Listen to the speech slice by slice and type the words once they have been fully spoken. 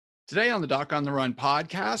Today on the Doc on the Run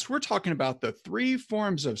podcast, we're talking about the three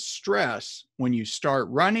forms of stress when you start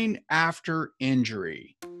running after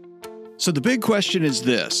injury. So the big question is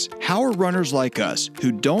this: how are runners like us,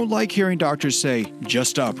 who don't like hearing doctors say,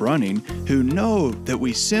 just stop running, who know that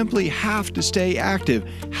we simply have to stay active,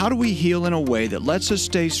 how do we heal in a way that lets us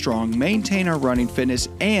stay strong, maintain our running fitness,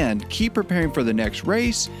 and keep preparing for the next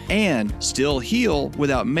race, and still heal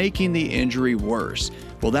without making the injury worse?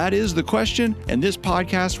 Well, that is the question, and this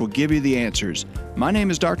podcast will give you the answers. My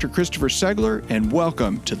name is Dr. Christopher Segler, and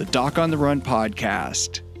welcome to the Doc on the Run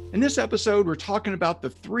podcast. In this episode, we're talking about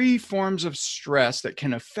the three forms of stress that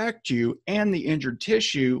can affect you and the injured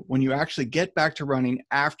tissue when you actually get back to running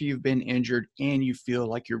after you've been injured and you feel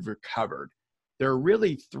like you've recovered. There are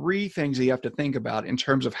really three things that you have to think about in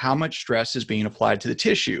terms of how much stress is being applied to the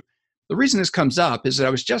tissue. The reason this comes up is that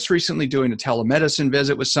I was just recently doing a telemedicine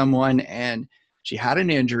visit with someone, and she had an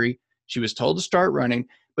injury. She was told to start running,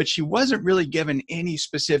 but she wasn't really given any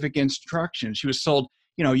specific instructions. She was told,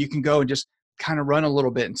 you can go and just kind of run a little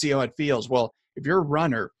bit and see how it feels. Well, if you're a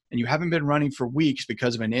runner and you haven't been running for weeks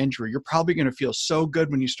because of an injury, you're probably going to feel so good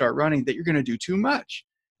when you start running that you're going to do too much.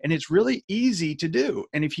 And it's really easy to do.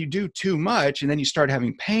 And if you do too much and then you start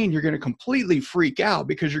having pain, you're going to completely freak out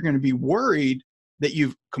because you're going to be worried that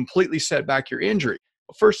you've completely set back your injury.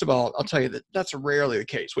 Well, first of all, I'll tell you that that's rarely the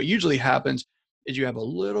case. What usually happens is you have a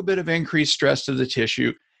little bit of increased stress to the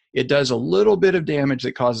tissue. It does a little bit of damage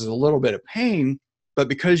that causes a little bit of pain, but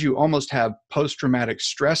because you almost have post-traumatic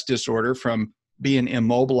stress disorder from being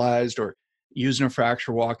immobilized or using a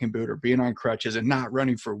fracture walking boot or being on crutches and not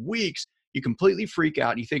running for weeks, you completely freak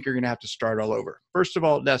out and you think you're going to have to start all over. First of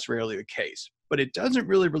all, that's rarely the case, but it doesn't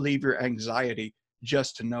really relieve your anxiety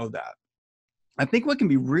just to know that. I think what can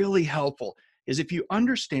be really helpful is if you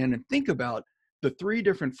understand and think about the three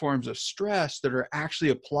different forms of stress that are actually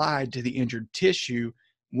applied to the injured tissue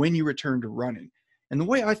when you return to running. And the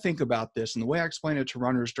way I think about this and the way I explain it to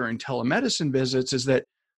runners during telemedicine visits is that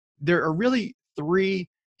there are really three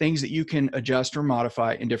things that you can adjust or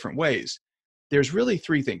modify in different ways. There's really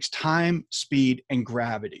three things: time, speed, and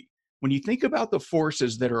gravity. When you think about the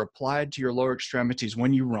forces that are applied to your lower extremities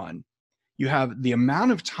when you run, you have the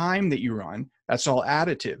amount of time that you run, that's all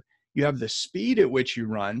additive. You have the speed at which you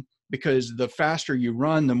run, because the faster you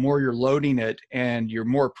run, the more you're loading it and you're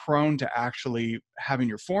more prone to actually having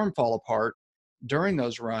your form fall apart during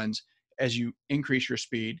those runs as you increase your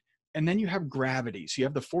speed. And then you have gravity. So you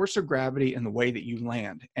have the force of gravity and the way that you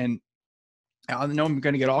land. And I know I'm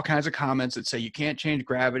going to get all kinds of comments that say you can't change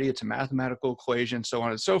gravity. It's a mathematical equation, so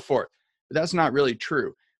on and so forth. But that's not really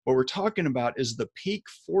true. What we're talking about is the peak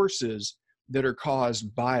forces that are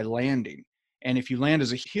caused by landing. And if you land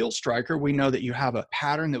as a heel striker, we know that you have a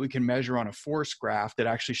pattern that we can measure on a force graph that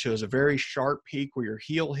actually shows a very sharp peak where your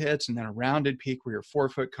heel hits and then a rounded peak where your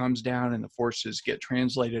forefoot comes down and the forces get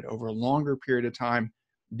translated over a longer period of time.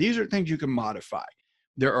 These are things you can modify.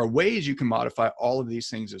 There are ways you can modify all of these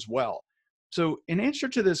things as well. So in answer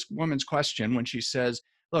to this woman's question, when she says,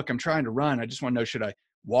 look, I'm trying to run, I just want to know, should I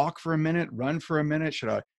walk for a minute, run for a minute? Should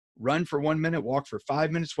I run for 1 minute, walk for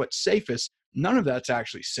 5 minutes? What's safest? None of that's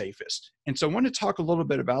actually safest. And so I want to talk a little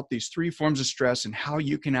bit about these three forms of stress and how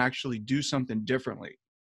you can actually do something differently.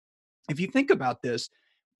 If you think about this,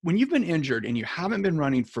 when you've been injured and you haven't been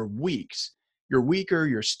running for weeks, you're weaker,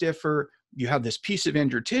 you're stiffer, you have this piece of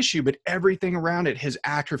injured tissue, but everything around it has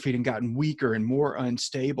atrophied and gotten weaker and more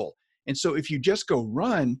unstable. And so if you just go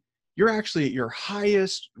run, you're actually at your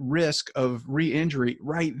highest risk of re-injury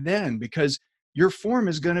right then, because your form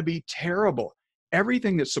is going to be terrible.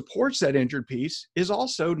 Everything that supports that injured piece is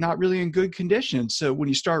also not really in good condition. So when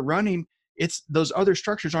you start running, it's those other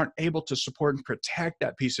structures aren't able to support and protect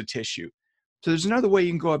that piece of tissue. So there's another way you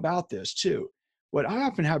can go about this too. What I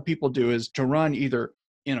often have people do is to run either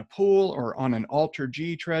in a pool or on an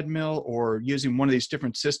AlterG treadmill or using one of these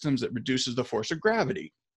different systems that reduces the force of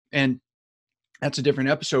gravity. And that's a different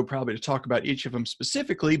episode probably to talk about each of them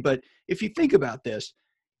specifically. But if you think about this,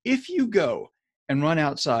 if you go and run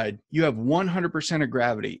outside, you have 100% of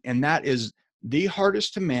gravity, and that is the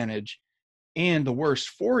hardest to manage and the worst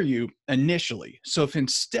for you initially. So if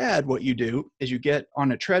instead what you do is you get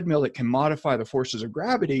on a treadmill that can modify the forces of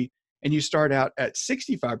gravity and you start out at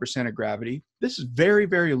 65% of gravity, this is very,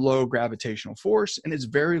 very low gravitational force and it's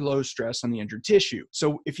very low stress on the injured tissue.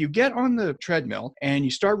 So if you get on the treadmill and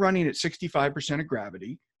you start running at 65% of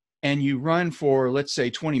gravity, and you run for, let's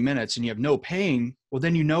say, 20 minutes and you have no pain, well,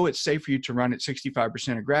 then you know it's safe for you to run at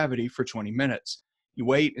 65% of gravity for 20 minutes. You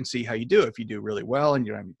wait and see how you do. If you do really well and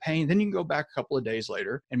you don't have any pain, then you can go back a couple of days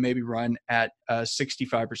later and maybe run at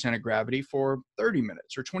 65% of gravity for 30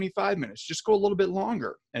 minutes or 25 minutes. Just go a little bit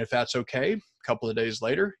longer. And if that's okay, a couple of days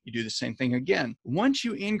later, you do the same thing again. Once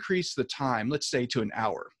you increase the time, let's say to an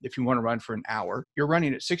hour, if you want to run for an hour, you're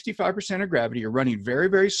running at 65% of gravity. You're running very,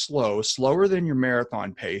 very slow, slower than your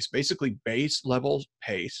marathon pace, basically base level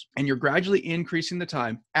pace. And you're gradually increasing the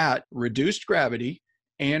time at reduced gravity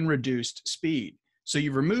and reduced speed. So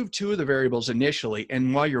you've removed two of the variables initially,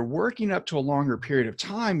 and while you're working up to a longer period of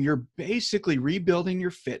time, you're basically rebuilding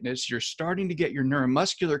your fitness. You're starting to get your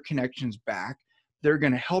neuromuscular connections back. They're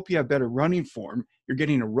going to help you have better running form. You're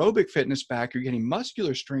getting aerobic fitness back. You're getting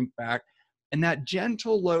muscular strength back. And that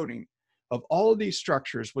gentle loading of all of these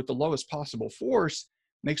structures with the lowest possible force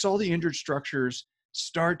makes all the injured structures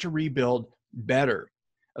start to rebuild better.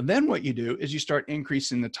 And then what you do is you start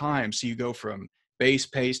increasing the time. So you go from base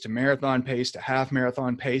pace to marathon pace to half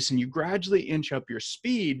marathon pace, and you gradually inch up your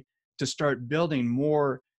speed to start building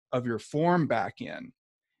more of your form back in.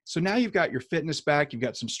 So now you've got your fitness back, you've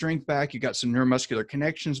got some strength back, you've got some neuromuscular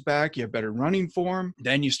connections back, you have better running form.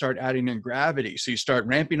 Then you start adding in gravity. So you start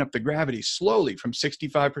ramping up the gravity slowly from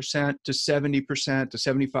 65% to 70% to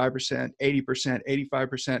 75%, 80%,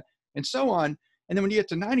 85%, and so on. And then when you get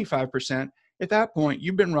to 95%, at that point,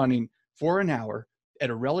 you've been running for an hour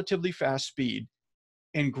at a relatively fast speed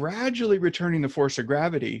and gradually returning the force of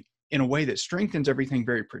gravity in a way that strengthens everything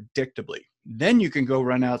very predictably. Then you can go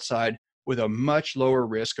run outside with a much lower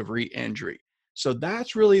risk of re-injury. So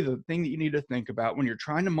that's really the thing that you need to think about when you're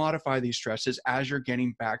trying to modify these stresses as you're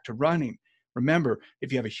getting back to running. Remember,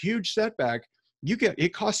 if you have a huge setback,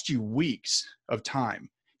 it costs you weeks of time.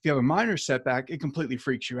 If you have a minor setback, it completely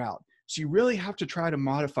freaks you out. So you really have to try to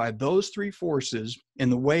modify those three forces in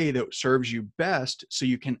the way that serves you best so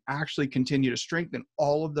you can actually continue to strengthen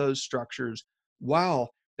all of those structures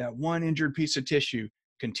while that one injured piece of tissue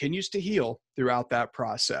continues to heal throughout that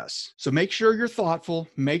process. So make sure you're thoughtful,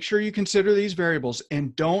 make sure you consider these variables,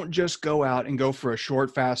 and don't just go out and go for a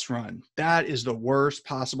short, fast run. That is the worst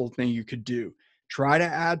possible thing you could do. Try to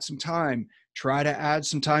add some time. Try to add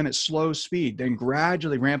some time at slow speed, then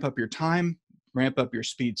gradually ramp up your time, ramp up your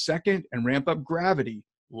speed second, and ramp up gravity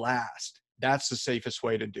last. That's the safest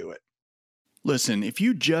way to do it. Listen, if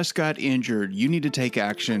you just got injured, you need to take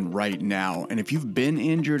action right now. And if you've been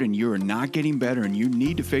injured and you are not getting better and you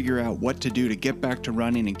need to figure out what to do to get back to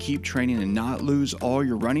running and keep training and not lose all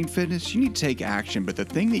your running fitness, you need to take action. But the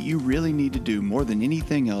thing that you really need to do more than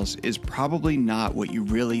anything else is probably not what you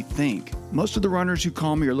really think. Most of the runners who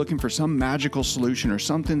call me are looking for some magical solution or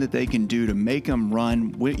something that they can do to make them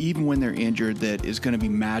run even when they're injured that is going to be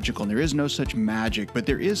magical. And there is no such magic, but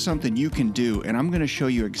there is something you can do, and I'm going to show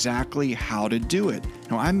you exactly how to do it.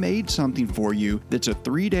 Now, I made something for you that's a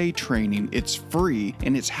 3-day training. It's free,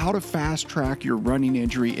 and it's how to fast track your running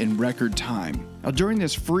injury in record time. Now, during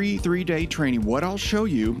this free 3-day training, what I'll show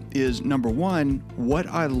you is, number one, what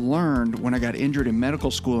I learned when I got injured in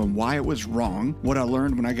medical school and why it was wrong, what I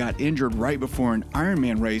learned when I got injured right before an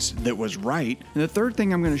Ironman race that was right, and the third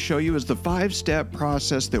thing I'm going to show you is the 5-step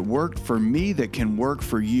process that worked for me that can work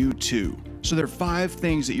for you too. So there are 5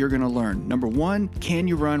 things that you're going to learn. Number 1, can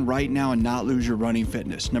you run right now and not lose your running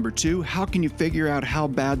fitness? Number 2, how can you figure out how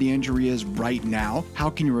bad the injury is right now? How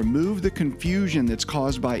can you remove the confusion that's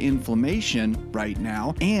caused by inflammation right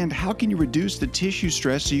now? And how can you reduce the tissue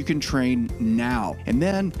stress so you can train now? And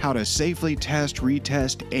then how to safely test,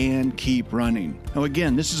 retest, and keep running. Now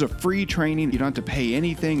again, this is a free training. You don't have to pay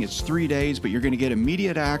anything. It's 3 days, but you're going to get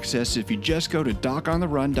immediate access if you just go to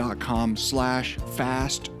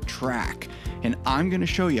docontherun.com/fast-track. And I'm going to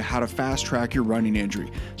show you how to fast track your running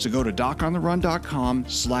injury. So go to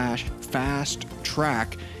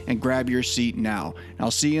docontherun.com/fast-track and grab your seat now. And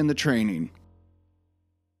I'll see you in the training.